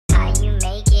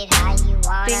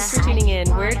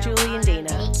Julie and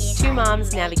Dana, two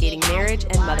moms navigating marriage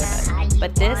and motherhood.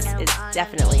 But this is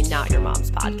definitely not your mom's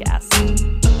podcast.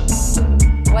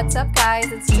 What's up,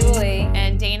 guys? It's Julie.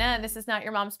 And Dana. This is Not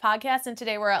Your Mom's Podcast. And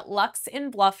today we're at Lux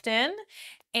in Bluffton.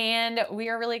 And we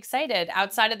are really excited.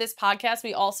 Outside of this podcast,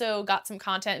 we also got some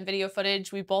content and video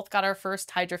footage. We both got our first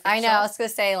Hydrafacial. I know. I was going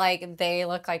to say, like, they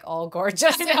look like all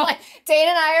gorgeous. And, like,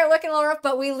 Dana and I are looking a little rough,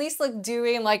 but we at least look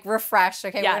dewy and, like, refreshed.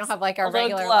 Okay, yes. We don't have, like, our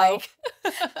regular, glow.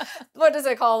 like, what is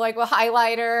it called? Like, with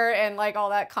highlighter and, like,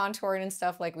 all that contouring and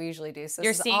stuff like we usually do. So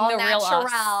you're this seeing is all the real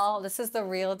us. This is the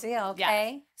real deal,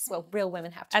 okay? Yes. This is what real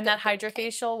women have to And go that through,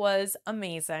 Hydrafacial was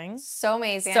amazing. So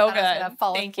amazing. So good.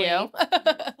 Thank you.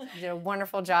 You did a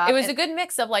wonderful job. It was a good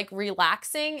mix of like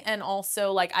relaxing and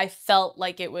also like I felt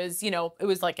like it was, you know, it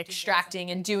was like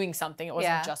extracting and doing something. It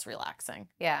wasn't just relaxing.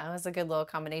 Yeah, it was a good little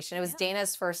combination. It was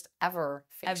Dana's first ever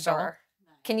facial. Ever.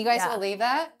 Can you guys believe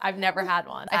that? I've never had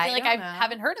one. I feel like I don't know.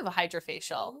 haven't heard of a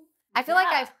Hydrafacial. I feel like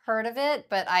I've heard of it,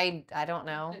 but I don't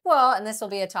know. Well, and this will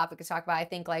be a topic to talk about. I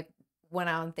think like when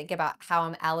I'm thinking about how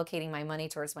I'm allocating my money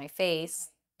towards my face,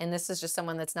 and this is just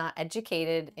someone that's not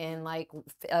educated in like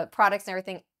products and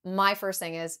everything, my first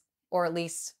thing is, or at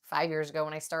least 5 years ago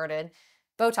when I started,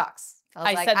 Botox.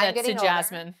 I said that to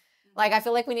Jasmine. Like, I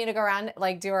feel like we need to go around,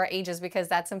 like, do our ages because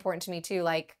that's important to me too.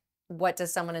 Like, what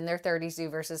does someone in their 30s do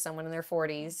versus someone in their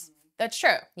 40s? That's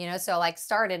true. You know, so like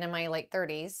started in my late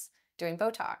 30s doing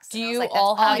Botox. Do you like,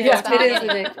 all have it is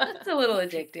addicting. It's a little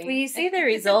addicting. Well, you see the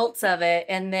results of it,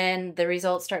 and then the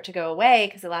results start to go away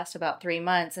because it lasts about 3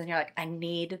 months, and you're like, I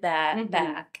need that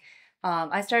back.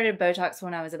 I started Botox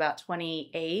when I was about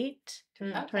 28,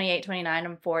 29.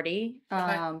 I'm 40.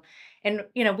 And,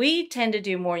 you know, we tend to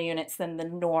do more units than the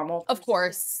normal. Of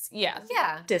course. Yeah.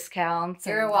 Yeah. Discounts.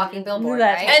 You're a walking billboard,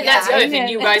 That's right? And that's the other thing.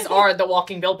 You guys are the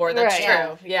walking billboard. That's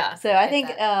Right. true. Yeah. So I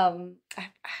think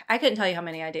I couldn't tell you how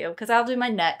many I do because I'll do my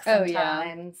neck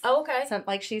sometimes. Oh, okay. Some,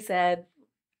 like she said,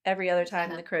 every other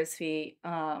time the crow's feet.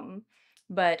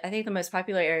 But I think the most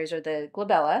popular areas are the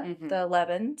glabella, the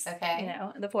 11s, you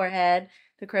know, the forehead,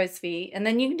 the crow's feet. And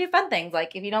then you can do fun things.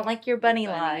 Like if you don't like your bunny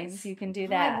lines, you can do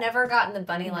that. I've never gotten the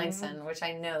bunny lines in, which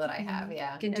I know that I have,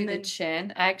 yeah. You can do the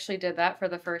chin. I actually did that for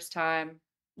the first time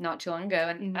not too long ago,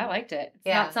 and I liked it. It's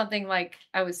not something like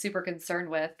I was super concerned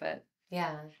with, but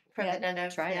yeah. Try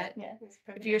it. Yeah.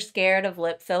 If you're scared of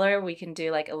lip filler, we can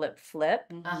do like a lip flip.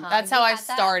 That's how I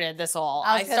started this all.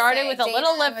 I started with a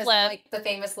little lip flip. Like the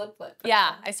famous lip flip.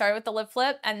 Yeah, I started with the lip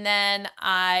flip, and then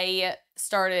I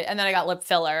got lip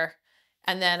filler,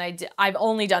 and then I've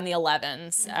only done the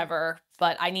 11s ever,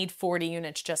 but I need 40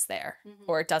 units just there,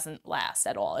 or it doesn't last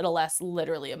at all. It'll last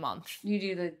literally a month. you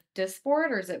do the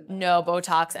Dysport, or is it No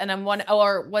Botox, and I'm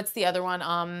what's the other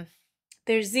one?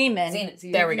 There's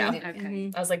Zeman. There we go.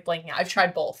 Okay. I was like blanking out. I've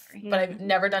tried both, but I've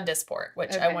never done Dysport,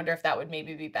 which I wonder if that would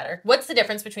maybe be better. What's the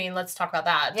difference between, let's talk about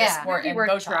that, Dysport and we're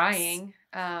Botox? trying.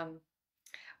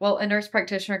 Well, a nurse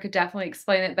practitioner could definitely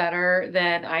explain it better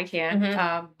than I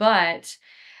can. But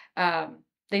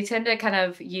they tend to kind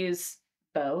of use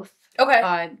both.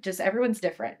 Okay. Just everyone's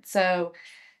different. So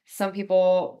some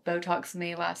people, Botox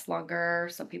may last longer.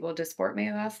 Some people, Dysport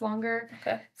may last longer.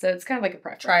 Okay. So it's kind of like a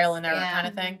preference. Trial and error kind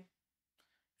of thing.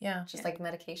 Yeah. Just like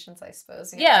medications, I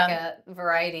suppose. Yeah. Like a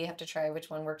variety. You have to try which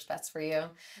one works best for you.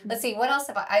 Let's see. What else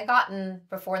have I gotten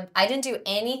before? I didn't do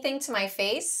anything to my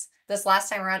face this last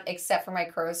time around except for my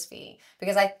crow's feet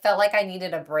because I felt like I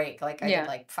needed a break. Like I did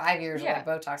like 5 years of like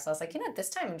Botox. So I was like, you know, this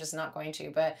time I'm just not going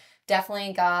to. But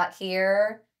definitely got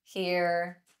here.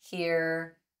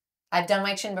 I've done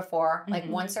my chin before, like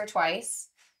once or twice.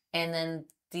 And then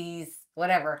these,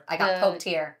 whatever, I got poked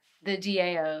here. The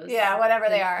DAOs. Yeah, whatever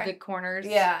they are. The corners.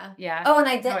 Yeah. Yeah. Oh, and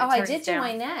I did. I turns did do down.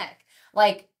 my neck,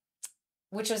 like,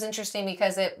 which was interesting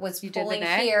because it was You did the pulling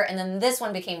neck? here, and then this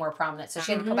one became more prominent. So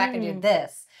she had to go back and do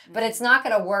this, but it's not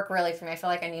going to work really for me. I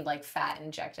feel like I need like fat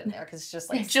injected there because it's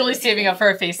just like Julie's saving up for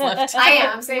a facelift. I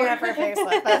am. I'm saving up for a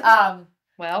facelift, but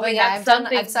Well, But we yeah, have I've done-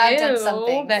 something I've done new some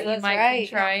things. that you That's might right.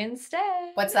 try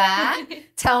instead. what's that?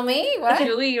 Tell me what.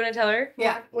 Julie, you want to tell her?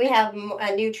 Yeah. We have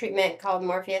a new treatment called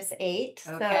Morpheus 8.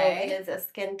 Okay. So it is a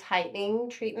skin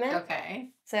tightening treatment. Okay.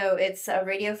 So it's a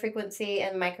radio frequency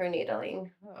and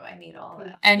microneedling. Oh, I need all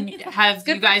that. And have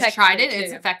good you for guys texture, tried it? too.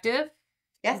 It's effective?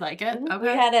 Yeah. You like it? We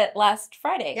Okay. had it last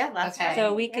Friday. Yeah, last Okay. So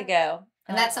a week ago.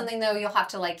 And that's something though you'll have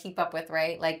to like keep up with,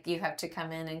 right? Like you have to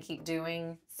come in and keep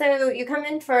doing. So you come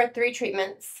in for 3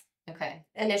 treatments Okay.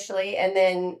 initially, and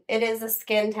then it is a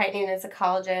skin tightening, it's a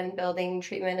collagen building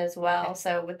treatment as well. Okay.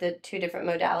 So with the 2 different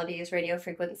modalities, radio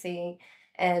frequency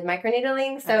and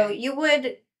microneedling. So Okay. you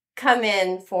would come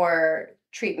in for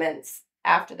treatments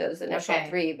after those initial Okay.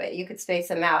 3, but you could space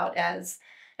them out as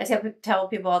I tell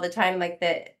people all the time, like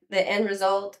the end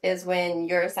result is when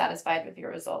you're satisfied with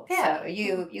your results. Yeah. So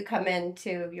you come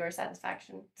into your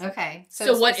satisfaction. Okay.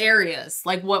 So what areas?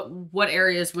 Like what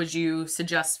areas would you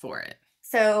suggest for it?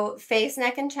 So face,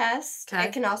 neck, and chest. Okay.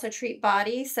 It can also treat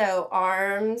body. So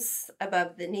arms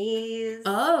above the knees.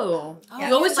 Oh. Yeah.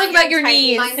 You always talk about your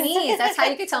knees. My knees. That's how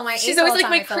you could tell my age. She's all always the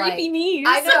like, time, my I feel creepy like. knees.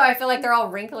 I know. I feel like they're all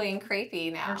wrinkly and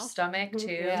crepey now. Her stomach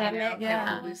too. Yeah. You know, Yeah.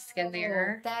 kind of loose skin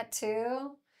there. That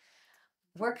too.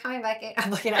 We're coming back in. I'm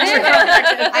looking at you.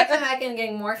 I come back in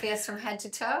getting Morpheus from head to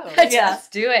toe. Yeah. Let's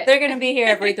do it. They're going to be here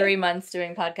every 3 months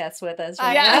doing podcasts with us.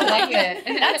 I Yeah. know. I like it.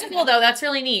 That's cool though. That's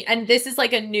really neat. And this is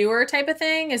like a newer type of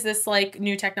thing? Is this like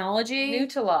new technology? New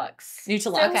to Lux. New to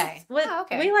Lux. Okay. What Oh,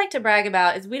 okay. we like to brag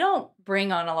about is we don't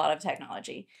bring on a lot of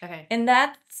technology. Okay. And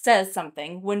that says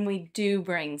something when we do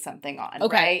bring something on,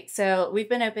 Okay. right? So we've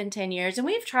been open 10 years and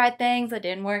we've tried things that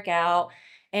didn't work out.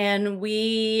 And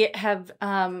we have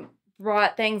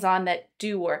brought things on that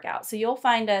do work out. So you'll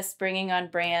find us bringing on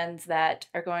brands that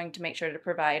are going to make sure to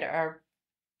provide our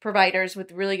providers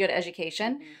with really good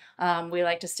education. We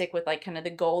like to stick with like kind of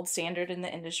the gold standard in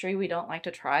the industry. We don't like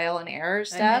to trial and error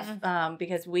stuff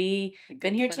because we've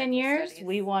been here 10 years. studies.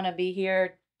 We want to be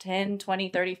here 10, 20,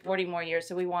 30, 40 more years.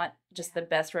 So we want just the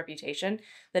best reputation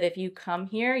that if you come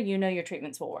here, you know your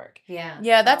treatments will work. Yeah.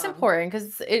 Yeah, that's important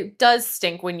because it does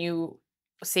stink when you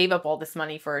save up all this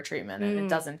money for a treatment and it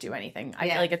doesn't do anything. I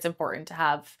Yeah. feel like it's important to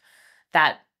have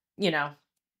that,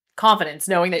 confidence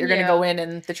knowing that you're going to go in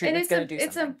and the And treatment's going to do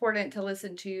it's something. important to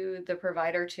listen to the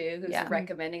provider too, who's Yeah.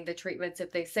 recommending the treatments.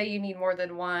 If they say you need more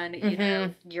than one, you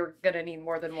know, you're gonna need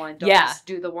more than one. Don't Yeah. just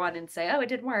do the one and say, "Oh, it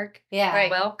didn't work." Yeah. Right.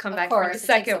 Well, come Of back for the course, it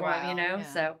takes a second one. You while, know, yeah.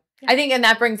 so I think, and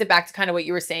that brings it back to kind of what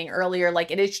you were saying earlier.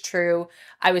 Like, it is true.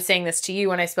 I was saying this to you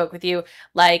when I spoke with you.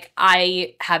 Like,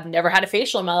 I have never had a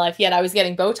facial in my life yet. I was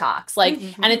getting Botox. Like,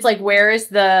 and it's like, where is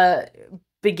the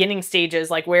beginning stages?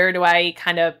 Like, where do I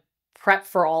kind of prep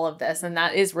for all of this? And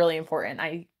that is really important.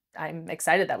 I'm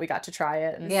excited that we got to try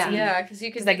it. And Yeah. see. yeah, because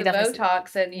you can 'Cause I do could the definitely see-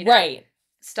 Botox and you know Right.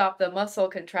 stop the muscle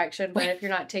contraction, but if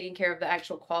you're not taking care of the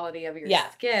actual quality of your Yeah.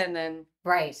 skin, then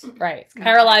Right. Right.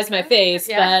 Paralyzed my face,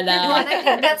 Yeah. but Well, and I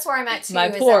think that's where I'm at too. my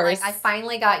is pores. That, like, I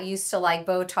finally got used to like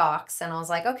Botox, and I was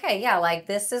like, okay, yeah, like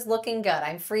this is looking good.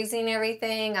 I'm freezing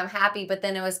everything. I'm happy, but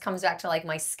then it comes back to like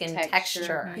my skin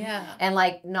texture. yeah. And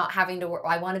like not having to wear.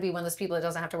 I want to be one of those people that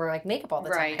doesn't have to wear like makeup all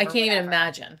the time. Right. I or can't even whatever.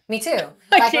 imagine. Me too. I Like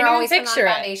can't we're even always putting on picture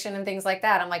it. foundation and things like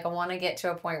that. I'm like, I want to get to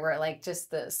a point where like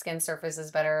just the skin surface is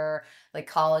better, like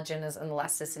collagen is and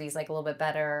elasticity is like a little bit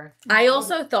better. I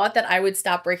also thought that I would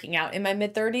stop breaking out in my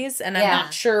mid-30s, and I'm Yeah.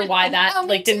 not sure why that Oh, me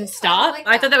like didn't too. I stop. like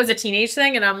I thought that. that was a teenage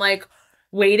thing, and I'm like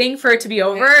waiting for it to be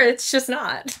over. It's just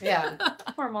not. Yeah.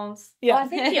 hormones. Yeah. Well, I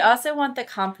think you also want the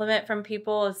compliment from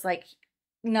people is like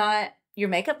not your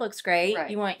makeup looks great. Right.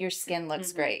 You want your skin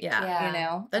looks Mhm. great. Yeah. Yeah. You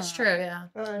know? That's true. Yeah.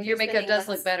 Well, if Your you're makeup spending does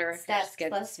less look better if your Steps,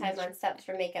 skin less time is- on steps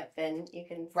for makeup, then you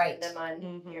can Right. spend them on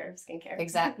Mhm. your skincare.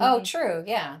 Exactly. Oh, true.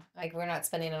 Yeah. Like we're not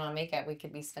spending it on makeup. We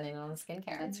could be spending it on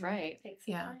skincare. That's right. Takes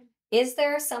some Yeah. time. Is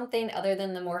there something other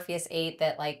than the Morpheus 8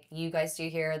 that like you guys do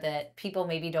here that people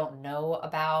maybe don't know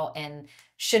about and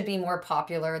should be more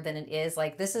popular than it is?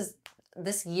 Like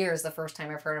this year is the first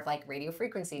time I've heard of like radio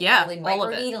frequency, Yeah, really all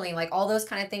of it. microneedling, like all those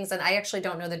kind of things. And I actually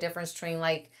don't know the difference between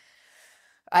like,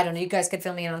 I don't know, you guys could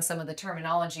fill me in on some of the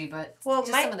terminology, but Well,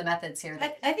 just my- some of the methods here.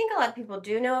 I think a lot of people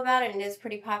do know about it and it is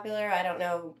pretty popular. I don't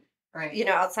know, Right.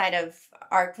 outside of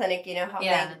our clinic, how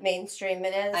Yeah. mainstream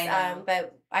it is. I know.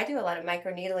 But I do a lot of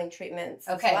microneedling treatments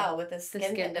Okay. as well with the skin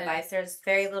skin pin pin. device. There's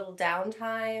very little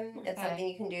downtime. It's Okay. something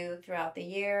you can do throughout the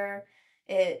year.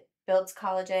 It builds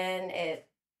collagen. It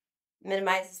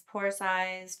minimizes pore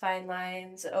size, fine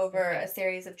lines over Okay. a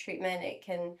series of treatment. It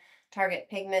can target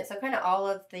pigment. So kind of all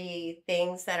of the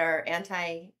things that are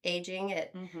anti-aging.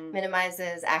 It Mm-hmm.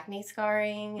 minimizes acne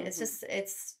scarring. It's Mhm. just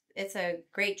it's a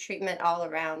great treatment all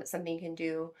around. It's something you can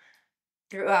do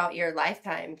throughout your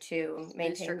lifetime to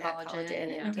maintain your that collagen, collagen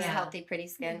yeah. and just Yeah. healthy, pretty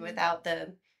skin Mhm. without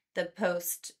the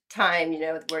post time,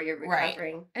 where you're Right.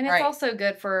 recovering. And it's Right. also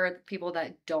good for people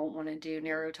that don't want to do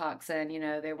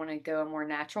neurotoxin. They want to go a more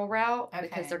natural route Okay.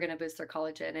 because they're going to boost their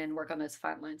collagen and work on those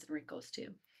fine lines and wrinkles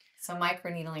too. So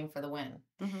microneedling for the win.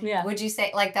 Yeah. Would you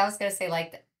say like that? I was gonna say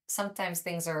like sometimes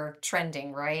things are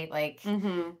trending, right? Like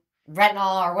Mm-hmm.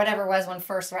 retinol or whatever it was when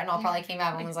first retinol probably came out.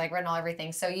 Everyone was like retinol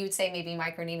everything. So you would say maybe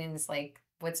microneedling is like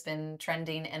what's been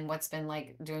trending and what's been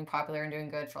like doing popular and doing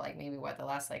good for like maybe the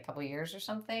last like couple years or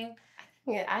something.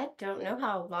 Yeah, I don't know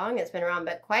how long it's been around,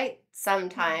 but quite some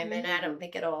time, and I don't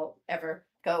think it'll ever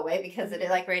go away because it is,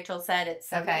 like Rachel said, it's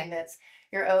something Okay. that's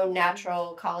your own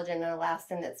natural collagen and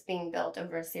elastin that's being built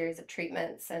over a series of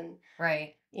treatments, and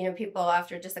Right. you know, people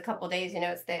after just a couple days, you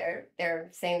know, it's they're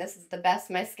saying this is the best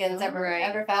my skin's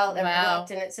ever felt, ever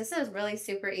looked, and it's just a really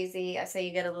super easy. I say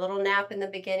you get a little nap in the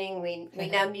beginning. We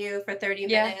numb you for 30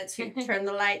 minutes. You turn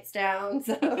the lights down.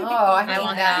 So. I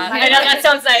want that. I know that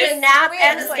sounds nice. A nap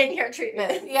and a skincare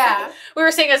treatment. Yeah. We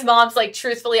were saying as moms, like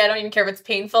truthfully, I don't even care if it's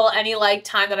painful. Any like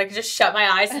time that I can just shut my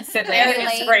eyes and sit there, And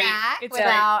it's lay great. back It's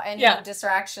without great. any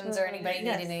distractions or anybody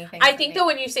needing anything. I from think me. though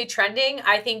when you say trending,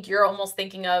 I think you're almost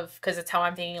thinking of, because it's how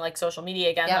I'm thinking, like social media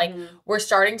again. Yep. Like we're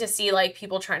starting to see like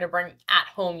people trying to bring at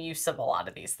home use of a lot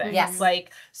of these things. Yes.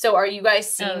 Like, so are you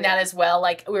guys seeing that as well?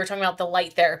 Like we were talking about the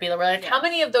light therapy. We're like, how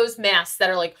many of those masks that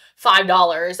are like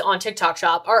 $5 on TikTok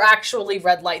shop are actually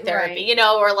red light therapy? You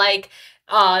know, or like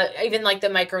even like the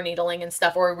microneedling and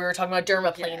stuff, or we were talking about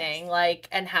dermaplaning, like,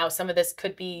 and how some of this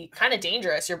could be kind of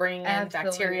dangerous. You're bringing in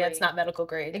bacteria. It's not medical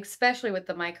grade. Especially with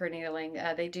the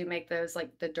microneedling. They do make those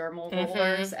like the dermal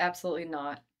rollers. Absolutely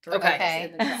not.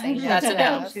 Okay. That's a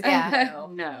no. Yeah.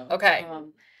 No. Okay.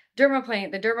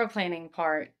 The dermaplaning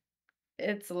part,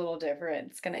 it's a little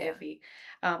different. It's kind of iffy.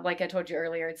 Like I told you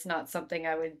earlier, it's not something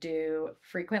I would do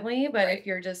frequently, but if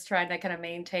you're just trying to kind of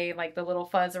maintain like the little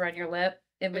fuzz around your lip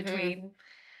in between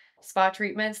spa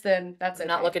treatments, then that's okay.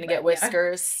 Not looking to get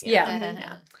whiskers.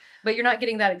 Yeah. But you're not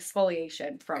getting that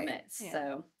exfoliation from it.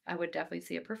 So I would definitely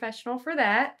see a professional for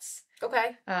that.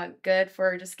 Okay. Good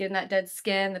for just getting that dead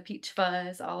skin, the peach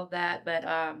fuzz, all of that.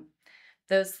 But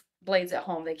those blades at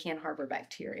home, they can harbor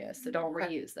bacteria, so don't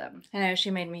reuse them. I know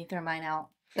she made me throw mine out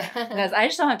because I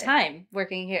just don't have time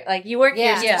working here. Like you work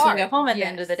here, so you can go home at the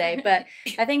end of the day. But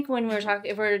I think when we're talking,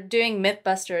 if we're doing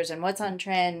Mythbusters and what's on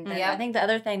trend, I think the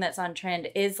other thing that's on trend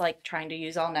is like trying to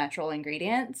use all natural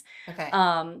ingredients. Okay.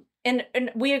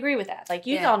 And we agree with that. Like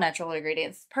use all natural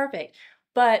ingredients, perfect.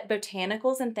 But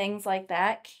botanicals and things like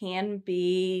that can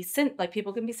be like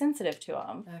people can be sensitive to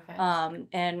them. Okay.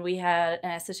 And we had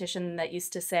an esthetician that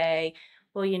used to say,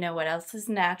 well, you know what else is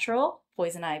natural?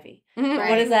 Poison ivy. Right.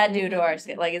 What does that do to our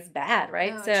skin? Like it's bad,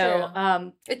 right? Oh,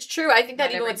 so it's true. I think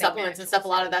that even with supplements and stuff, a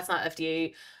lot of that's not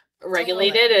FDA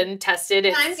regulated and tested.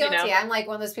 It's, I'm guilty. You know, I'm like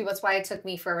one of those people. That's why it took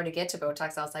me forever to get to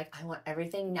Botox. I was like, I want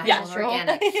everything natural and Natural.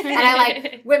 organic. And I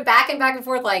like went back and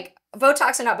forth, like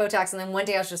Botox or not Botox. And then one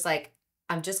day I was just like,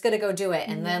 I'm just gonna go do it.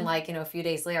 And then like, you know, a few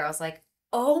days later, I was like,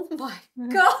 oh my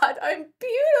God, I'm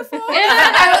beautiful.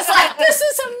 I was like, this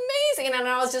is amazing. And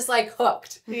I was just like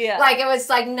hooked. Yeah. Like it was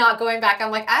like not going back.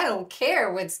 I'm like, I don't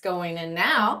care what's going in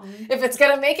now. If it's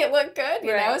gonna make it look good,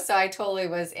 you know? So I totally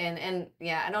was in. And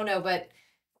yeah, I don't know, but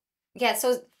yeah,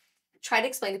 so try to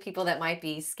explain to people that might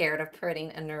be scared of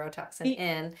putting a neurotoxin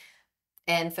in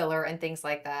and filler and things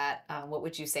like that. What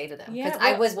would you say to them? Because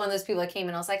I was one of those people that came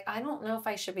in, I was like, I don't know if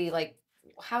I should be like,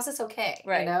 how's this okay?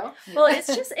 Right. You know? Well,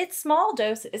 it's small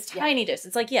doses. It's tiny doses.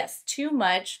 It's like, yes, too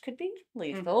much could be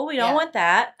lethal. We don't want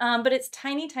that. But it's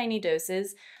tiny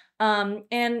doses.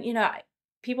 And, you know,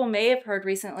 people may have heard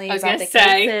recently about the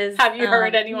cases. Have you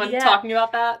heard anyone talking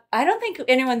about that? I don't think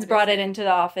anyone's brought it into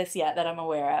the office yet that I'm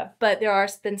aware of. But there are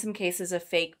been some cases of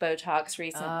fake Botox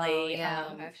recently.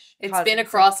 It's been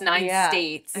across 9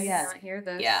 states. I did not hear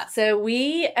this. Yeah. So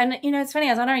and you know, it's funny,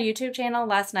 I was on our YouTube channel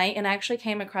last night and I actually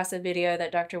came across a video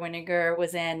that Dr. Winiger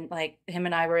was in, like him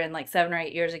and I were in like 7 or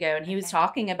 8 years ago, and he was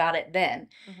talking about it then.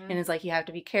 And it's like, you have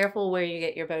to be careful where you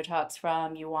get your Botox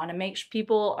from. You want to make sure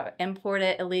people import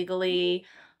it illegally.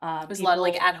 There's a lot of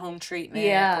like at-home treatment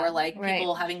or like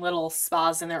people having little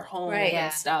spas in their home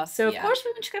and stuff. So of course we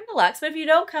want you to come to Lux, but if you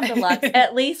don't come to Lux,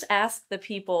 at least ask the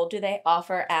people, do they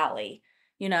offer Ally?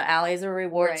 You know, Ally is a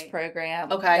rewards program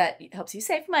that helps you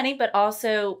save money, but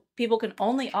also people can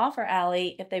only offer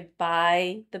Ally if they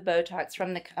buy the Botox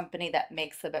from the company that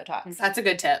makes the Botox. That's a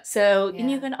good tip. So and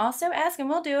you can also ask, and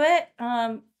we'll do it.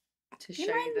 To show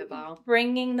you the vial.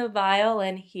 Bringing the vial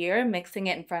in here, mixing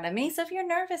it in front of me. So if you're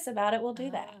nervous about it, we'll do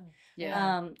that.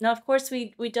 Yeah. Now, of course,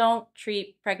 we don't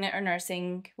treat pregnant or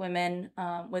nursing women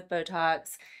with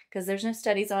Botox because there's no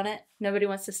studies on it. Nobody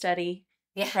wants to study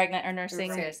pregnant or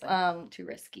nursing. Seriously. Too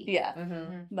risky. Yeah.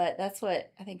 But that's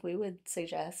what I think we would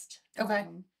suggest. Okay.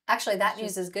 Actually, that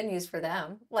news is good news for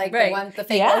them. Like the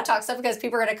fake Botox stuff, because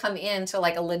people are going to come into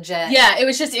like a legit. Yeah, it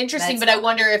was just interesting, but I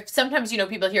wonder if sometimes, you know,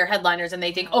 people hear headliners and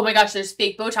they think, oh my gosh, there's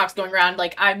fake Botox going around.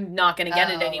 Like, I'm not going to get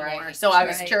it anymore. Right. So I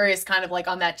was curious kind of like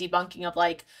on that debunking of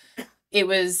like, it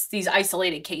was these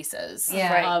isolated cases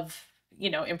of, you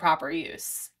know, improper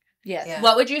use. Yes. Yeah.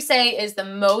 What would you say is the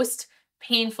most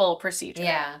painful procedure?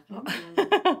 Yeah.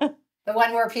 The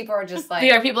one where people are just like...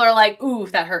 Yeah, people are like, ooh,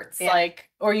 that hurts. Like,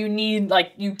 or you need,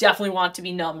 like, you definitely want to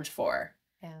be numbed for.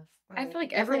 Yeah. I feel like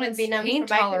Definitely everyone's be numb pain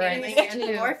for my tolerance community and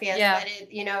too. Morpheus, Yeah. but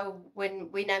it, you know,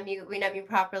 when we numb you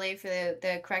properly for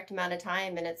the correct amount of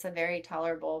time, and it's a very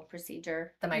tolerable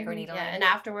procedure. The microneedling. Yeah, and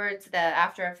afterwards, the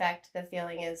after effect, the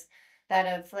feeling is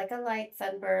that of like a light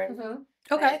sunburn.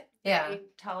 Okay. but Yeah. very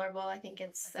tolerable. I think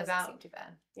it's That doesn't seem about too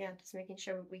bad. just making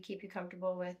sure we keep you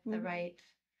comfortable with the right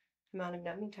amount of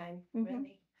numbing time.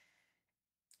 Really.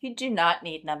 You do not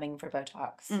need numbing for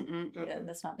Botox. Yeah,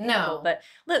 that's not painful. No. But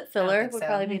lip filler think would so.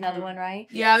 probably be another one, right?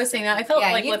 Yeah, I was saying that. I felt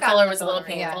Yeah, like you've lip got filler lip was a little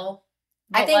filler, yeah. painful.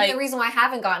 I But, think like, the reason why I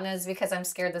haven't gotten it is because I'm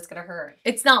scared that's gonna hurt.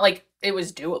 it's not like it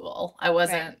was doable. I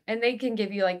wasn't. And they can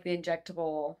give you like the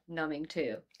injectable numbing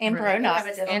too. And Right.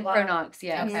 Pronox. And Pronox,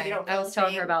 yeah. Okay. You don't I feel was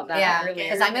telling her pain. about that Yeah, earlier.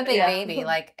 because I'm a big Yeah. baby.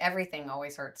 Like everything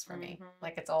always hurts for me.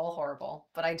 Like it's all horrible,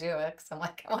 but I do it because I'm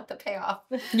like I want the payoff.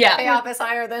 Yeah. Payoff is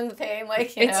higher than the pain.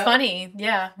 Like you It's know? funny.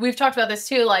 Yeah. We've talked about this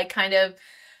too, like kind of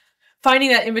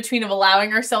finding that in between of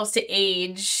allowing ourselves to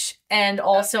age and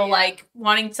also like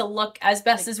wanting to look as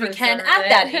best Like, as we can preserve at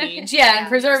that it. age. Yeah, and Yeah,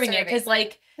 preserving it. preserving Because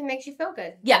like, It makes you feel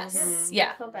good. yes,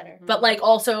 yeah. Feel better. But like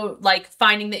also like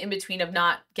finding the in between of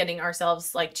not getting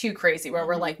ourselves like too crazy where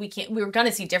we're like we're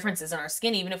gonna see differences in our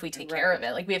skin even if we take care of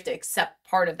it. Like we have to accept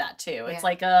part of that too. It's Yeah.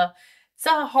 like it's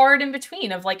a hard in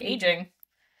between of like aging.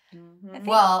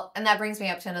 Well, and that brings me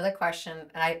up to another question,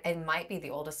 and it might be the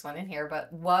oldest one in here,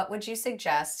 but what would you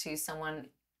suggest to someone?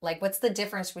 Like, what's the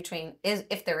difference between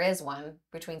if there is one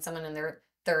between someone in their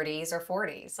 30s or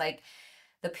 40s? Like,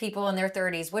 the people in their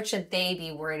 30s, what should they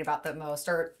be worried about the most,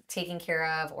 or taking care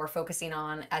of, or focusing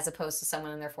on, as opposed to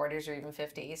someone in their 40s or even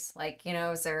 50s? Like, you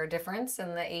know, is there a difference in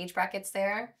the age brackets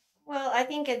there? Well, I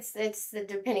think it's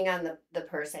depending on the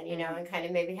person, you know, and kind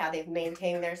of maybe how they've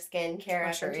maintained their skin care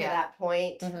up sure, until yeah. that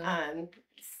point. Mhm.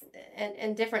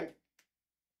 And different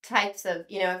types of,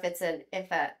 you know,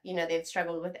 if you know, they've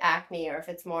struggled with acne, or if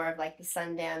it's more of like the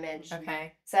sun damage.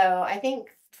 Okay. So I think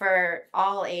for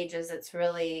all ages, it's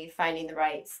really finding the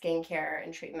right skincare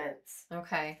and treatments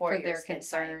Okay. for For your their skin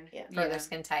concern. type. Yeah. For their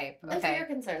skin type. And for Okay. your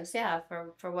concerns, yeah,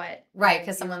 for what. Right,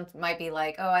 because someone might be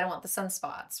like, "Oh, I don't want the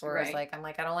sunspots," whereas Right. like I'm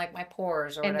like, "I don't like my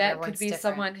pores," or And whatever. that could Everyone's be different.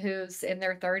 someone who's in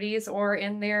their 30s or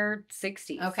in their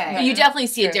 60s. Okay. But you definitely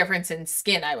see a True. difference in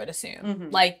skin, I would assume.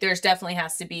 Mhm. Like there's definitely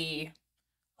has to be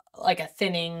like a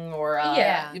thinning or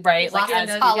Yeah. right? Like Like as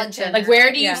you know, you get collagen. to- like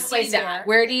where do you Yeah. see Yeah. that?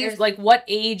 Where do you There's- like what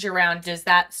age around does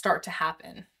that start to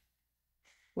happen?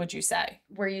 Would you say?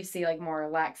 Where you see like more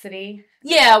laxity.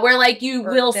 Yeah, where like you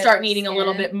Or will thinner start needing a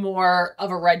little skin. bit more of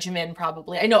a regimen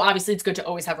probably. I know obviously it's good to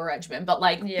always have a regimen, but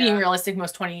like being Yeah. realistic,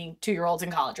 most 22-year-olds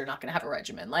in college are not going to have a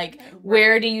regimen. Like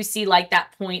where do you see like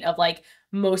that point of like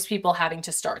most people having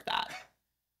to start that?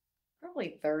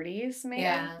 Probably 30s, maybe.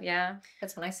 Yeah. Yeah.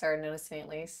 That's when I started noticing, at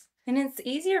least. And it's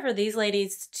easier for these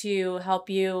ladies to help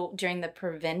you during the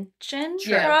prevention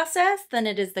Yeah. process than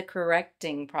it is the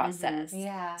correcting process.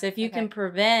 Yeah. So if you can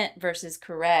prevent versus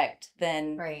correct,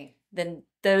 Right. then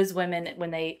those women, when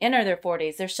they enter their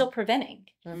 40s, they're still preventing.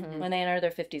 Mm-hmm. When they enter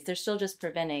their 50s, they're still just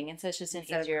preventing. And so it's just an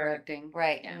Instead of easier. correcting.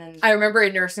 Right. Yeah. And then, I remember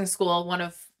in nursing school, one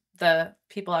of the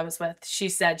people I was with, she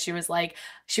said she was like,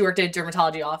 she worked at a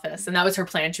dermatology office and that was her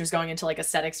plan. She was going into like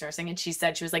aesthetics nursing. And she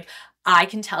said, she was like, I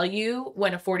can tell you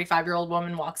when a 45-year-old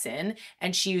woman walks in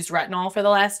and she used retinol for the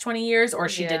last 20 years or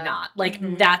she did Yeah. not. Like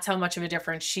Mhm. that's how much of a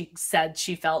difference she said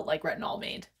she felt like retinol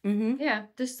made. mm-hmm. Yeah.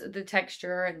 Just the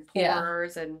texture and Yeah.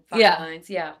 pores and fine Yeah. lines.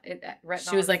 Yeah.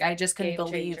 She was like, I just couldn't game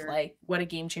believe changer. like what a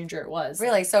game changer it was.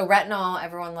 Really? So retinol,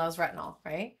 everyone loves retinol,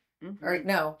 right? Mhm. Or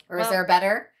no? Or is Well, there a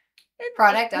better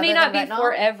product It other may not than be retinol?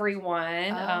 for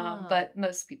everyone, Oh. but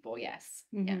most people, yes.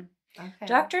 Mhm. Yeah. Okay.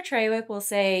 Dr. Trawick will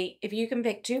say, if you can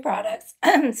pick 2 products,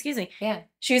 excuse me, Yeah.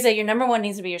 she would say your number 1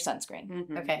 needs to be your sunscreen.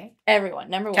 Mhm. Okay. Everyone,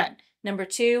 number Okay. 1. Number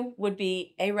 2 would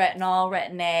be a retinol,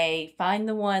 Retin-A. Find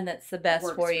the one that's the best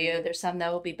Works for for you. you. There's some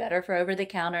that will be better for over the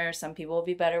counter. Some people will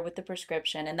be better with the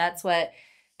prescription. And that's what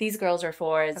these girls are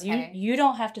for, is Okay. you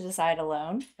don't have to decide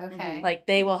alone. Okay. Like,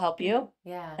 they will help you.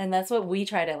 yeah. And that's what we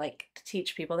try to like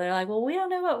teach people. They're like, well, we don't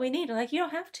know what we need. I'm like, you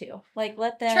don't have to. Like,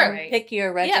 let them Sure. pick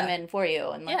your regimen for you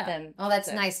and let Yeah. them. Oh, that's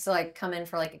So- nice to like come in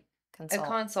for like a A consult.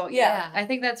 consult, Yeah. yeah. I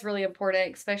think that's really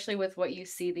important, especially with what you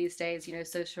see these days. You know,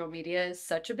 social media is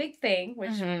such a big thing,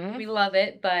 which Mhm. we love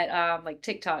it. But like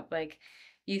TikTok, like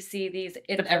you see these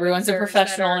But everyone's a influencers that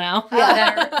professional are- now.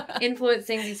 that are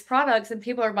influencing these products, and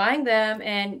people are buying them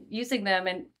and using them,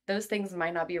 and those things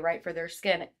might not be right for their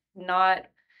skin. Not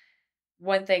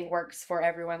one thing works for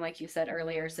everyone, like you said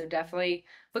earlier. So definitely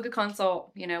book a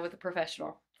consult, you know, with a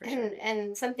professional. For sure.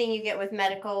 And something you get with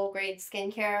medical grade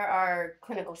skincare are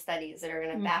clinical studies that are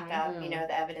going to back up, you know,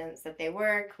 the evidence that they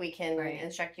work. We can Right.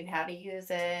 instruct you how to use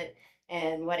it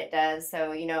and what it does.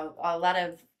 So, you know, a lot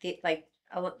of the, like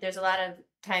there's a lot of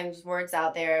times words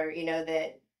out there, you know,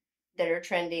 that are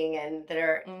trending and that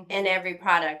are in every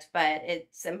product, but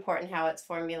it's important how it's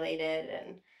formulated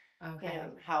and you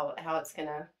know how it's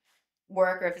gonna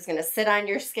work, or if it's going to sit on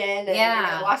your skin and you're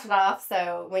going to wash it off.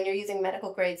 So when you're using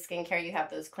medical grade skincare, you have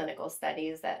those clinical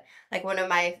studies that, like, one of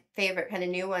my favorite kind of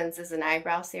new ones is an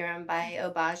eyebrow serum by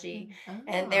Obagi.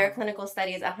 And their clinical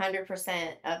studies, 100%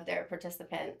 of their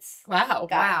participants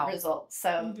got results.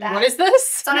 So what is this?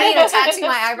 So I don't need to tattoo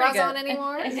my eyebrows on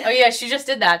anymore? Oh yeah, she just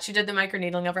did that. She did the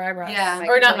microneedling of her eyebrows. Yeah.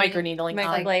 Or not microneedling.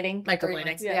 Microblading.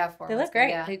 Microblading. Yeah. They look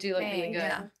great. They do look really good.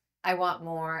 Yeah. I want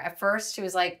more. At first, she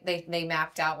was like, they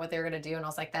mapped out what they were going to do. And I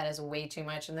was like, that is way too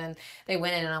much. And then they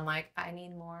went in and I'm like, I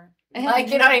need more.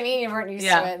 Like, you know what I mean? You weren't used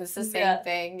to it. It's the same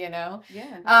thing, you know?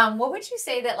 Yeah. What would you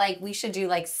say that, like, we should do,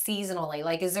 like, seasonally?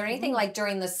 Like, is there anything, like,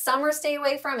 during the summer stay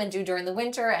away from and do during the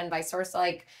winter and vice versa?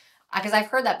 Like, because I've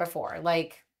heard that before.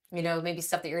 Like, you know, maybe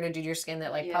stuff that you're going to do to your skin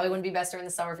that, like, probably wouldn't be best during the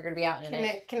summer if you're going to be out in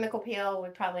it. Chemical peel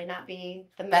would probably not be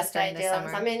the most ideal.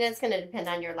 I mean, it's going to depend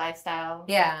on your lifestyle,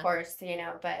 of course, you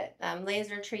know, but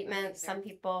laser treatments, some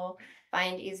people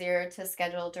find easier to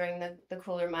schedule during the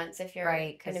cooler months if you're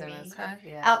going to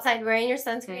be outside wearing your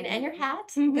sunscreen and your hat.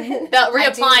 That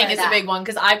reapplying is a big one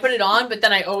because I put it on, but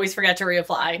then I always forget to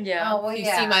reapply. Yeah. Oh, well, you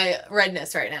see my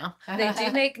redness right now. They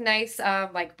do make nice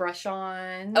like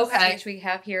brush-ons, which we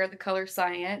have here at the Color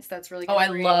Science. That's really good. Oh, I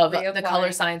love the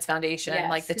Color Science foundation,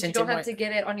 like the tinted You don't have to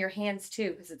get it on your hands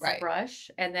too because it's a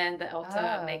brush, and then the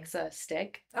Elta makes a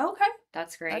stick. Okay.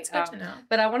 That's great. That's good to know.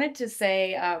 But I wanted to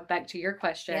say, back to your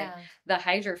question, the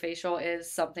Hydrafacial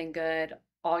is something good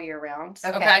all year round.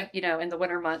 Okay. You know, in the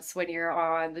winter months when you're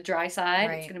on the dry side,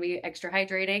 it's going to be extra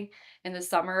hydrating. In the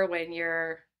summer when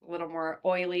you're a little more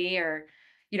oily or,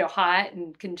 you know, hot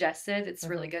and congested, it's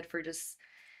really good for just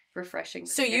refreshing.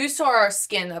 So you saw our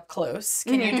skin up close.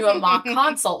 Can you do a mock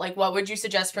consult? Like, what would you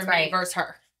suggest for me versus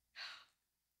her?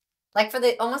 Like for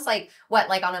the almost like what,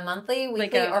 like on a monthly,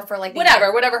 weekly, or for like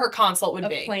whatever her consult would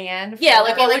be. Plan.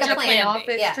 Like what would your plan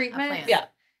office treatment? Yeah.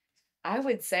 I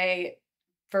would say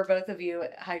for both of you,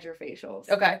 Hydrafacials.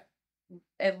 Okay.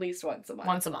 At least once a month.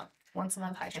 Once a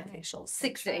month Hydrafacials.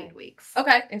 6 to 8 weeks.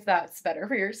 Okay. If that's better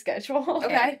for your schedule.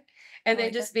 Okay. And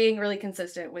then just being really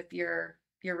consistent with your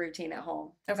routine at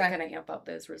home. Okay. To kind of amp up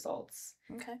those results.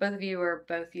 Okay. Both of you are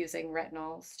both using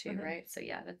retinols too, right? So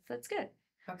yeah, that's good.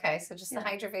 Okay, so just the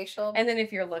Hydrafacial. And then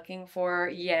if you're looking for,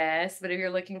 but if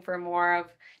you're looking for more of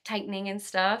tightening and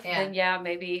stuff, then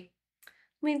maybe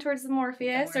lean towards the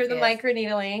Morpheus or the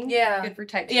microneedling. Yeah. Good for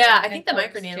tightening. Yeah, I think the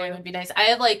microneedling would be nice. I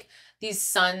have like these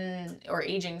sun or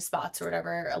aging spots or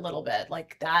whatever a little bit.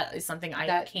 Like that is something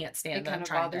I can't stand. It kind of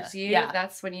bothers you. Yeah.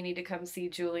 That's when you need to come see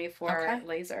Julie for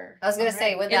laser. I was going to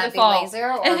say, would that be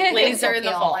laser or laser in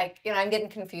the fall? Like, you know, I'm getting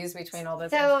confused between all those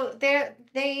things. So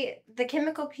the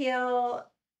chemical peel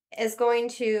is going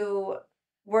to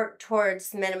work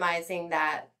towards minimizing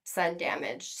that sun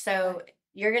damage. So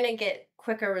you're going to get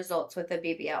quicker results with the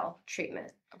BBL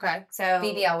treatment. Okay. So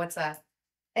BBL, what's that?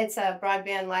 It's a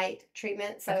broadband light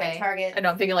treatment. So it targets. I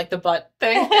don't think like the butt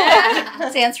thing.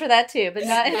 Stands for that too, but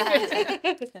not.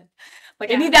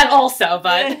 I need that also,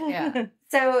 but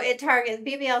So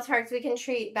BBL targets. We can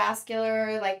treat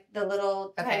vascular, like the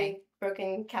little tiny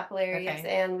broken capillaries,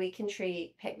 and we can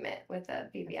treat pigment with a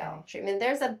BBL treatment.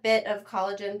 There's a bit of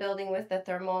collagen building with the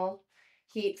thermal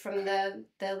heat from the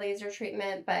laser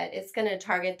treatment, but it's going to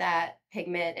target that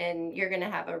pigment, and you're going to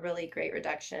have a really great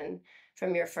reduction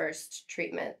from your first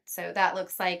treatment. So that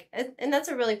looks like, and that's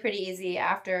a really pretty easy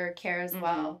aftercare as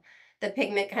well. The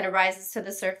pigment kind of rises to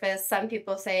the surface. Some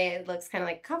people say it looks kind of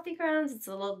like coffee grounds. It's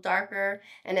a little darker,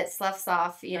 and it sloughs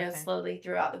off, slowly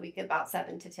throughout the week, about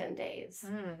 7 to 10 days.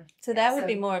 So that would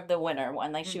be more of the winter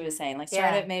one, like she was saying. Like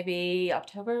start at maybe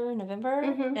October, November,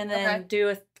 and then do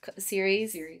a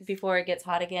series before it gets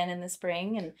hot again in the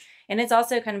spring. And it's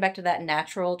also kind of back to that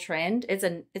natural trend.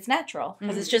 It's natural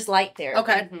because it's just light therapy.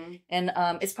 Okay. And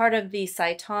it's part of the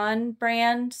Cyton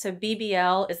brand. So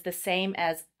BBL is the same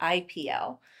as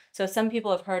IPL. So some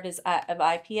people have heard of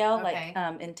IPL,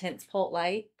 like intense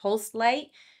pulsed light.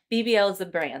 BBL is the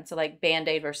brand, so like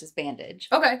Band-Aid versus bandage.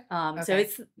 Okay. So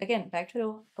it's, again, back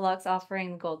to Lux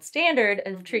offering the gold standard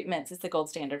of treatments. It's the gold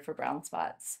standard for brown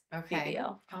spots. Okay.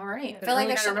 BBL. All right. I feel like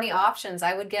there's so many options.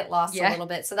 I would get lost a little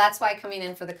bit. So that's why coming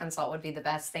in for the consult would be the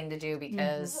best thing to do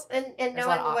because and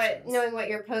knowing what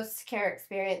your post-care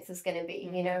experience is going to be,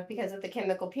 because with the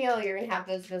chemical peel, you're going to have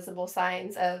those visible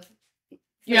signs of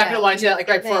You're not gonna want to do that like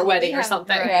right Then before a we wedding or have-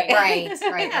 something. Right.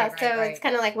 Yeah, so it's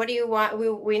kind of like, what do you want?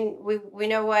 We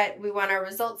know what we want our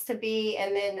results to be,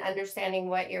 and then understanding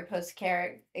what your post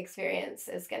care experience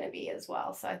is going to be as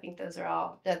well. So I think those are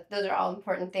all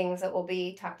important things that will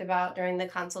be talked about during the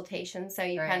consultation. So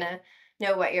you Right. kind of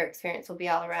know what your experience will be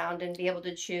all around, and be able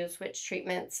to choose which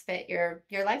treatments fit your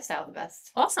lifestyle the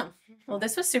best. Awesome. Well,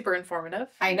 this was super informative.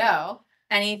 I know.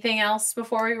 Anything else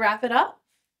before we wrap it up?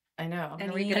 I know. Any-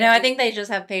 Are we I gonna know. I do- think they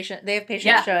just have patients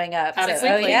Yeah. showing up. So,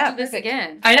 Absolutely. yeah. Do this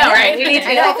again. I know, right? We need to.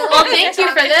 I know, I feel like Well, we thank could you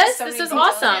talk for about this. so This many is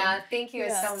details. awesome. Yeah, thank you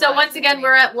so much. So once again, for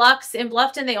we're being at Lux in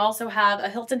Bluffton. They also have a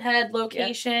Hilton Head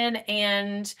location,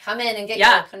 and here. Come in and get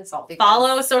Yeah. your consult. because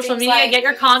follow social things media, like get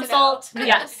your you need to know. consult.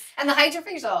 Yes, And the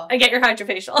Hydrafacial. and get your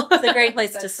Hydrafacial. It's a great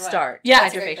place to That's what- start. Yeah.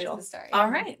 That's a great place Hydrafacial. to start. All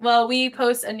right. Well, we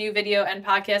post a new video and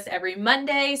podcast every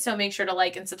Monday, so make sure to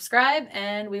like and subscribe,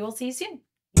 and we will see you soon.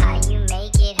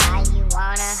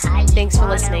 Thanks for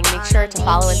listening. Make sure to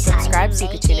follow and subscribe so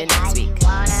you can tune in next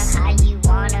week.